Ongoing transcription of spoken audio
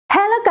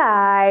Hello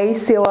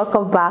guys,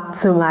 welcome back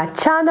to my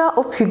channel.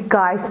 Hope you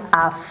guys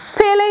are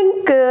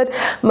feeling good.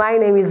 My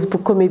name is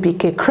Bukomi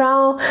BK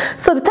Crown.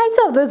 So the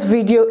title of this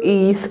video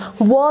is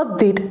 "What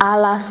did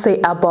Allah say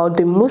about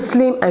the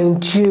Muslim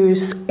and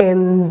Jews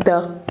in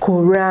the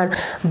Quran"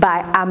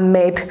 by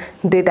Ahmed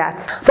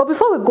Deedat. But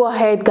before we go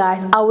ahead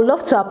guys, I would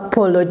love to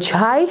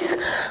apologize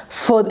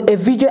for a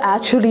video I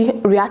actually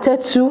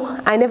reacted to.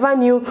 I never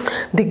knew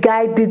the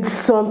guy did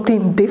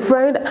something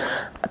different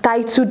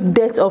titled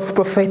 "Death of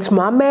Prophet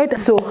Muhammad,"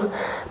 so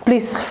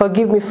please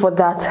forgive me for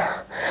that.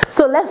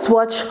 So let's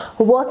watch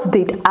 "What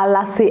Did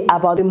Allah Say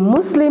About the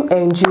Muslim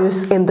and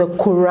Jews in the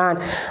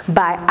Quran"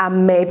 by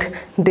Ahmed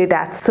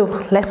Deedat.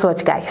 So let's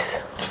watch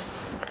guys.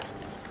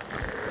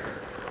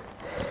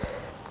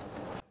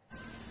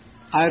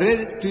 I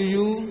read to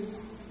you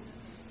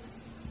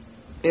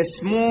a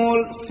small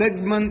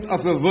segment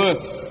of a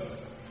verse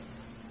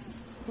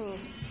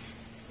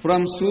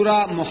from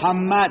Surah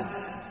Muhammad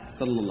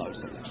sallallahu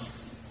alaihi wasallam.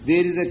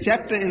 There is a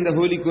chapter in the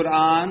Holy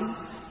Quran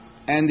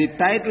and the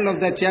title of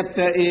that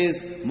chapter is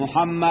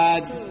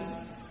Muhammad.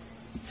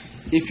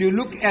 If you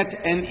look at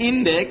an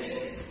index,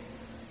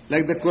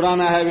 like the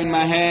Quran I have in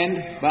my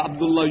hand by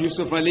Abdullah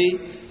Yusuf Ali,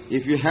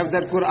 if you have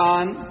that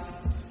Quran,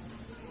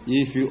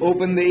 if you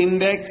open the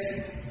index,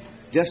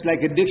 just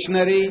like a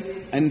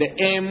dictionary, and the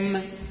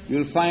M,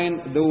 you'll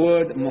find the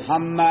word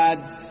Muhammad,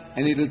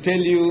 and it will tell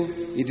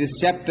you it is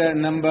chapter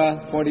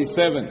number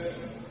 47.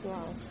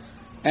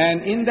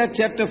 And in that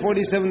chapter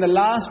 47, the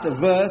last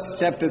verse,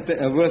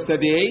 verse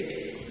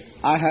 38,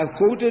 I have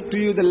quoted to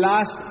you the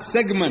last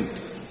segment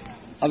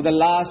of the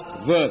last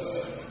verse.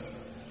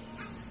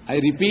 I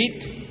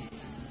repeat,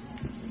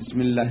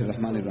 Bismillahir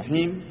Rahmanir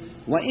Rahim,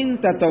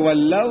 وَإِن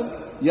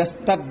تَتَوَلَّوْا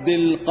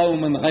يَسْتَبْدِلْ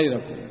قَوْمًا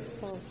غَيْرَكُمْ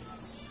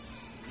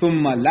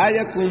ثُمَّ لَا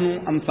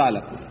يَكُونُوا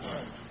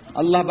أَمْثَالَكُمْ.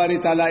 Allah Bari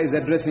Ta'ala is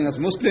addressing us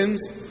Muslims,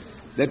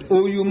 that,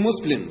 O you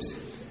Muslims,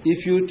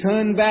 if you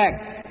turn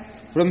back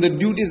from the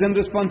duties and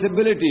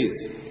responsibilities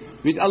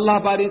which Allah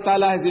Bari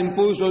Ta'ala has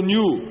imposed on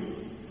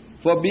you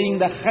for being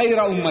the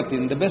khayra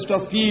ummatin, the best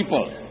of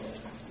people.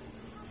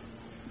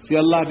 See,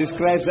 Allah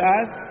describes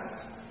us,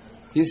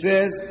 He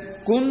says,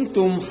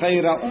 Kuntum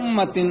khayra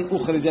ummatin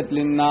ukhrijat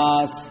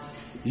linnas.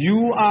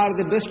 You are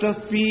the best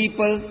of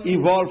people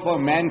evolved for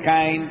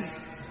mankind.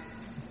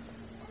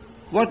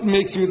 What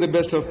makes you the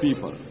best of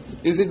people?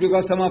 Is it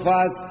because some of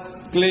us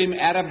claim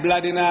Arab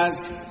blood in us,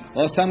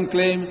 or some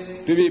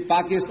claim to be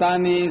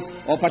Pakistanis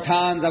or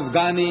Pathans,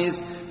 Afghanis,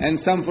 and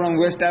some from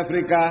West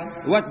Africa?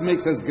 What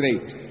makes us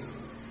great?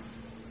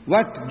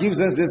 What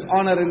gives us this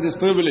honor and this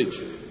privilege,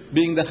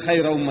 being the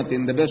khayra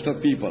ummatin, the best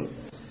of people?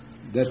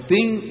 The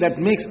thing that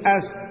makes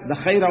us the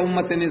khayra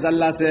ummatin is,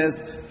 Allah says,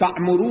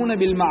 ta'muruna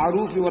bil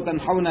ma'ruf wa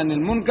tanhawna 'anil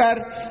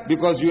munkar,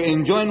 because you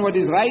enjoin what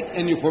is right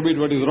and you forbid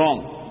what is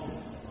wrong.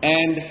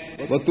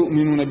 And wa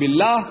tu'minuna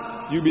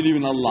billah, you believe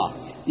in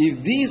Allah.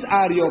 If these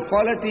are your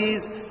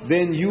qualities,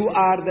 then you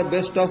are the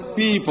best of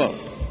people.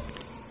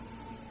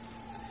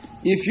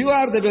 If you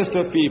are the best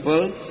of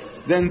people,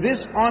 then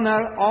this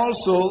honor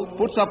also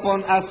puts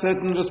upon us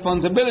certain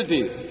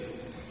responsibilities.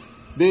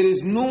 There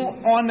is no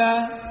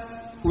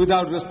honor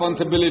without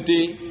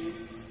responsibility.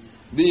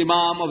 The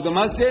Imam of the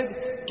Masjid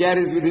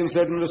carries with him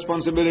certain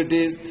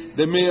responsibilities.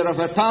 The mayor of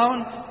a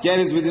town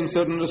carries with him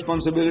certain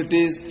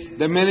responsibilities.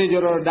 The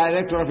manager or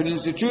director of an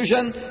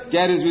institution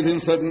carries with him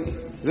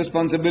certain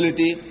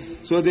responsibility.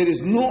 So there is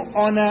no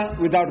honor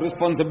without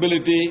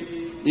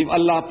responsibility. If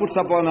Allah puts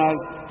upon us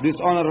this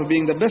honor of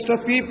being the best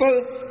of people,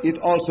 it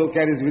also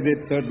carries with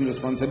it certain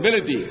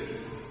responsibility.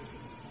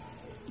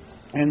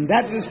 And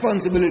that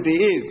responsibility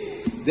is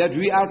that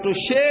we are to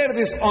share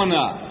this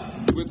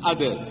honor with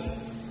others.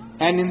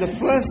 And in the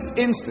first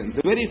instance,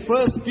 the very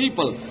first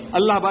people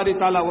Allah Bari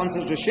Ta'ala wants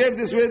us to share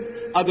this with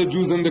are the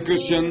Jews and the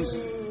Christians.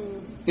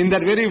 In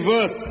that very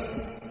verse,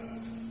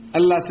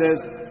 Allah says,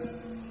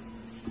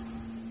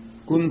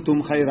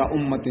 Kuntum khayra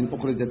ummatin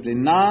ukhrijat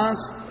linnas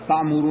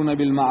ta'muruna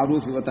bil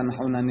ma'ruf wa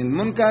tanhauna 'anil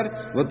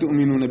munkar wa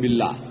tu'minuna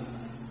billah.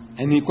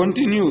 And he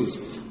continues,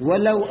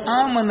 Walau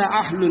amana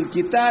ahlul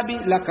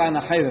kitabi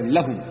lakana khayran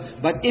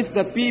lahum. But if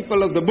the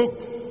people of the book,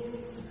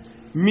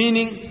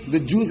 meaning the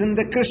Jews and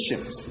the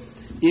Christians,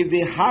 if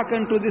they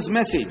hearken to this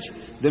message,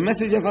 the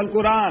message of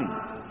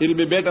Al-Quran, it will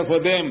be better for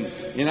them.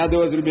 In other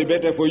words, it will be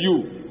better for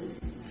you.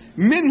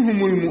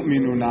 Minhumul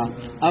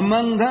mu'minuna.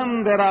 Among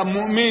them there are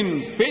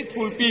mu'min,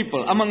 faithful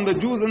people. Among the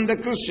Jews and the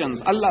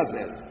Christians, Allah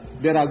says,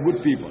 there are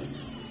good people.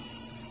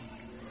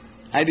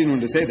 I didn't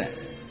want to say that.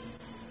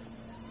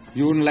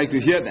 You wouldn't like to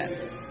hear that.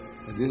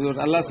 But this is what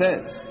Allah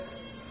says.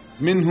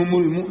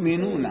 Minhumul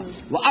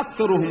mu'minuna. Wa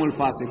aktharuhumul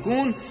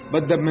fasiqun.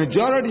 But the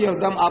majority of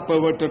them are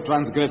perverted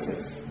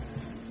transgressors.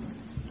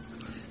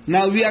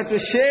 Now we are to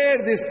share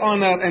this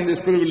honor and this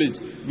privilege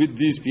with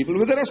these people,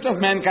 with the rest of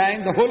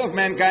mankind, the whole of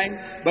mankind.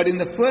 But in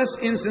the first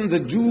instance, the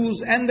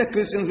Jews and the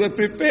Christians were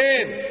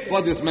prepared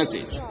for this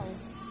message.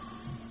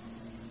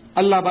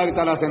 Allah Bari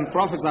Ta'ala sent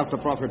prophets after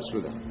prophets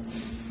to them.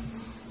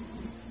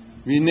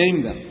 We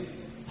name them.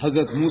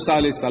 Hazrat Musa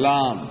alayhi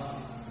salam,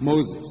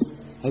 Moses.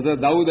 Hazrat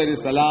Dawood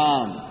alayhi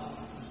salam,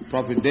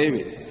 Prophet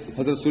David,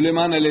 Hazrat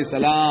Sulaiman alayhi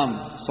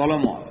salam,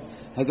 Solomon,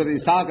 Hazrat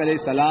Isaac alayhi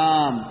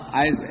salam,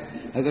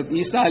 Isaac, Hazrat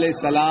Isa alayhi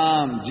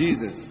salam,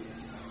 Jesus.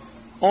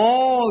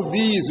 All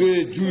these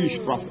were Jewish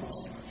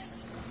prophets.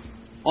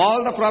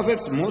 All the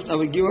prophets, I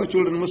will give our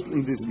children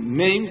Muslims these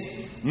names,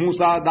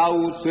 Musa,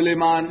 Dawood,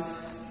 Sulaiman,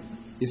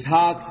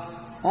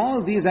 Ishaq,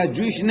 all these are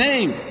Jewish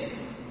names.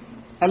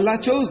 Allah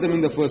chose them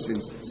in the first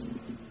instance.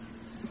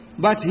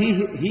 But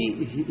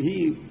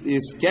He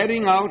is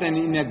carrying out an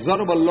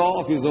inexorable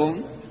law of His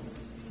own,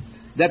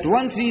 that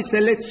once He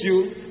selects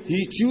you,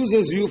 He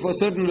chooses you for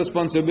certain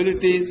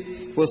responsibilities,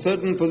 for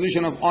certain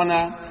position of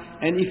honor,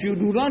 and if you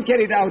do not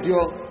carry out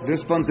your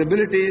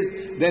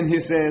responsibilities, then He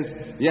says,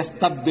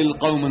 يَسْتَبْدِلْ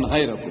قَوْمًا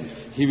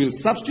غَيْرَكُمْ. He will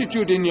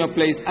substitute in your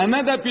place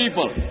another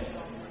people.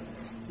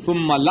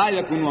 ثُمَّ لَا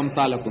يَكُنْ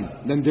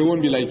وَامْثَالَكُمْ. Then they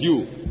won't be like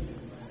you.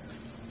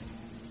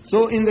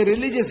 So in the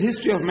religious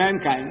history of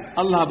mankind,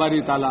 Allah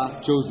Bari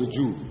Ta'ala chose the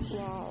Jews.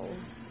 Wow.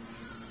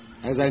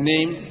 As I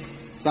named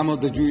some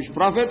of the Jewish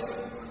prophets,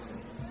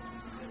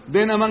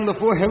 then among the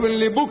 4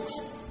 heavenly books,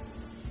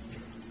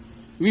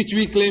 which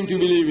we claim to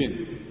believe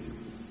in,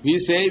 we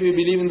say we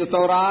believe in the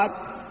Torah,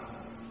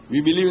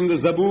 we believe in the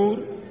Zabur,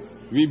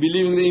 we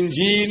believe in the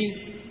Injil,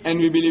 and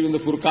we believe in the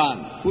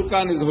Furqan.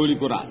 Furqan is the Holy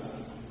Quran.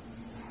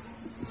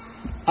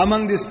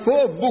 Among these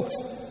 4 books,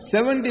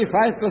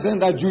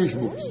 75% are Jewish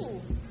books,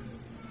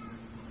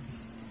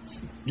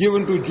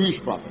 given to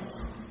Jewish prophets.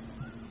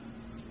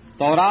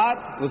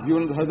 Torah was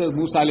given to Hazrat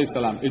Musa alayhi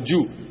salam, a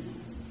Jew.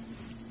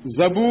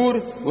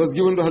 Zabur was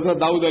given to Hazrat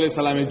Dawood alayhi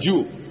salam, a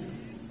Jew.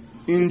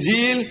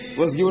 Injil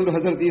was given to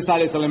Hazrat Isa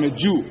alayhi salam, a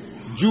Jew.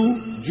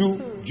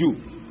 Jew.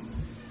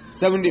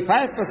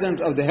 75%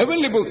 of the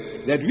heavenly books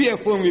that we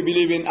affirm we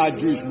believe in are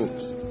Jewish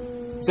books,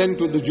 sent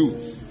to the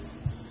Jews.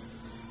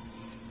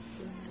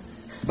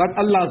 But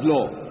Allah's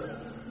law,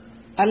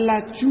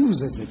 Allah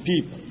chooses a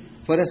people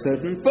for a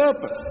certain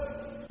purpose.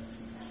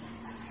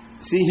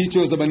 See, He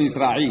chose the Bani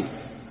Israel.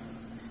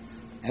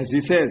 As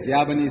He says,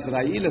 Ya Bani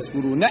Israel,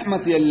 askuru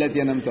ni'mati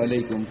allati anamtu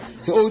alaykum.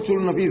 So, O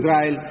children of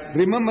Israel,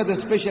 remember the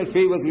special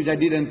favors which I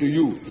did unto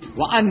you.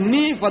 Wa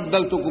anni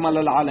faddaltukum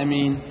alal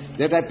alameen.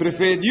 That I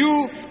preferred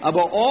you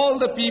above all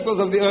the peoples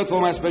of the earth for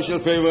my special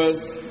favors.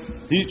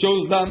 He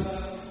chose them.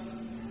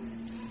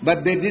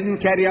 But they didn't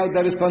carry out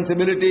their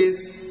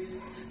responsibilities.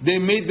 They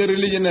made the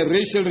religion a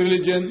racial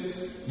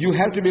religion. You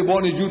have to be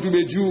born a Jew to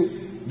be a Jew.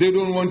 They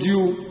don't want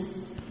you.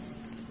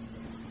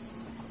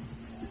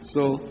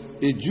 So,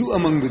 a Jew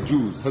among the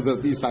Jews,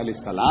 Hazrat Isa alayhi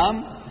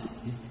salam,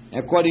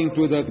 according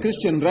to the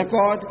Christian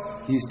record,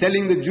 he's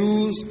telling the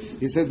Jews,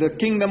 he says, the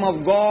kingdom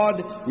of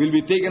God will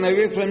be taken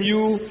away from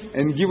you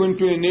and given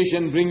to a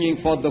nation bringing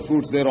forth the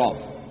fruits thereof.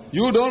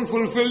 You don't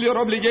fulfill your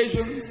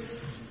obligations,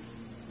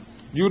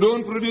 you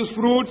don't produce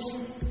fruits,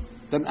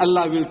 then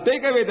Allah will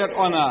take away that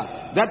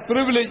honor, that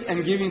privilege,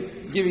 and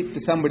give it to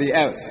somebody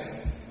else.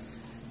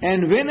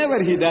 And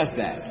whenever He does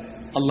that,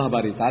 Allah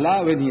Bari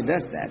Ta'ala, when He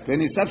does that,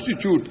 when He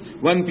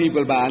substitutes one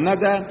people by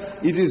another,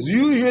 it is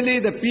usually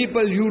the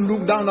people you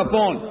look down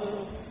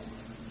upon.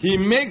 He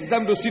makes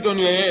them to sit on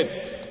your head.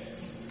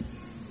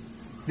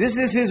 This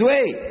is His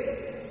way.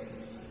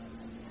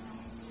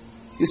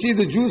 You see,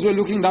 the Jews were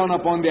looking down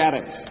upon the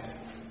Arabs,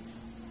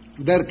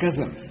 their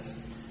cousins.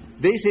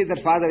 They say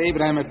that Father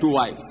Abraham had 2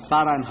 wives,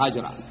 Sarah and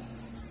Hajra.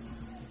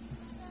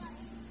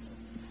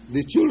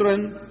 The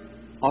children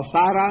of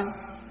Sarah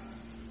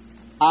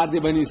are the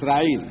Bani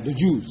Israel, the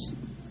Jews.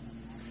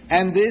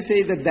 And they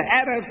say that the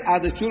Arabs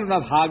are the children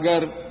of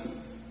Hagar,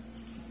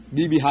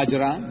 Bibi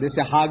Hajra. They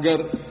say Hagar.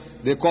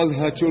 They call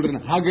her children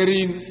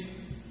Hagarines.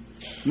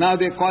 Now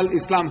they call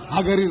Islam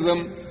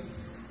Hagarism.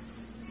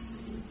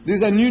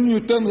 These are new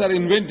terms they are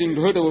inventing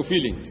to hurt our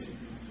feelings.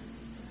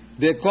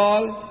 They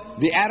call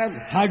the Arabs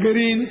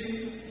Hagarines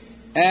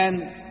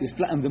and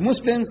Islam, the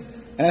Muslims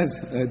as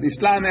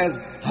Islam as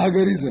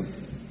Hagarism.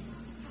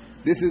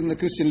 This is in the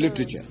Christian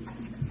literature.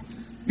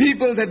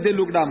 People that they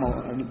look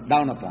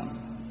down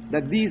upon.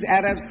 That these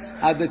Arabs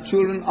are the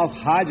children of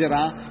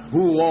Hajara,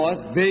 who was,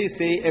 they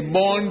say, a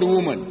bond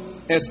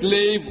woman, a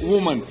slave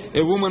woman,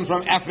 a woman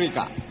from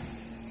Africa.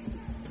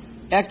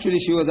 Actually,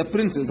 she was a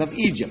princess of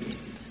Egypt.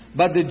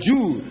 But the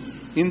Jews,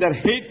 in their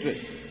hatred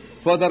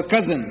for their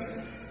cousins,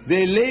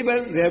 they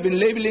have been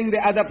labeling the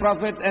other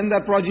prophets and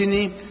their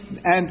progeny,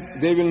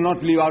 and they will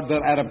not leave out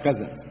their Arab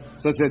cousins.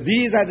 So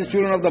these are the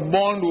children of the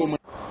bond woman.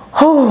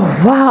 Oh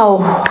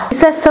wow! It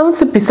says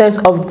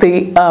 70% of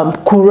the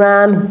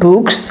Quran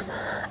books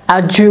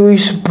are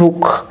Jewish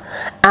book.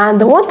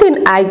 And one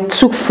thing I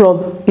took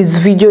from his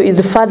video is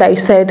the fact that he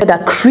said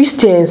that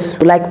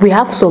Christians, like we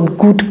have some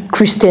good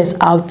Christians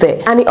out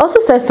there. And he also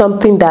said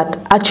something that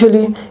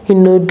actually,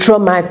 drew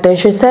my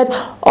attention. He said,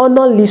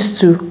 honor leads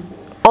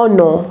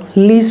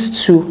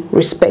to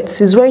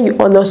respect. It's when you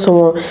honor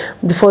someone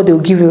before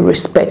they'll give you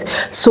respect.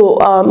 So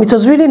it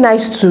was really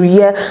nice to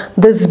hear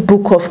this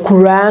book of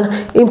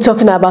Quran, him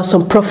talking about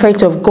some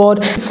prophet of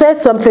God. He said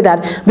something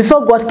that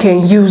before God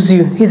can use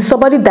you, he's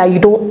somebody that you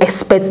don't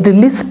expect. The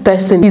least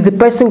person is the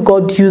person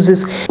God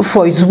uses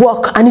for His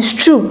work. And it's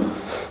true.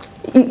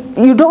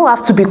 You don't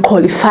have to be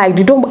qualified.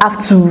 You don't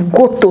have to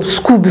go to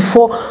school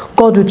before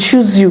God will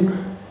choose you.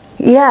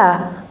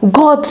 Yeah,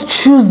 God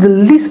choose the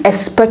least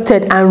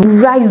expected and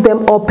rise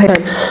them up. And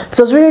it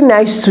was really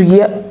nice to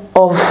hear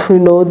of, you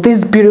know,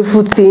 this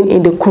beautiful thing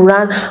in the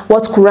Quran,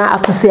 what Quran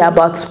have to say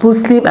about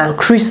Muslim and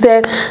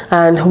Christian,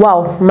 and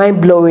wow,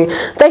 mind-blowing.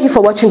 Thank you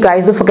for watching,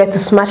 guys. Don't forget to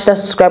smash that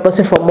subscribe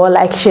button for more,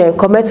 like, share, and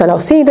comment, and I'll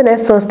see you in the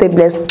next one. Stay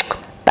blessed.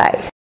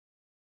 Bye.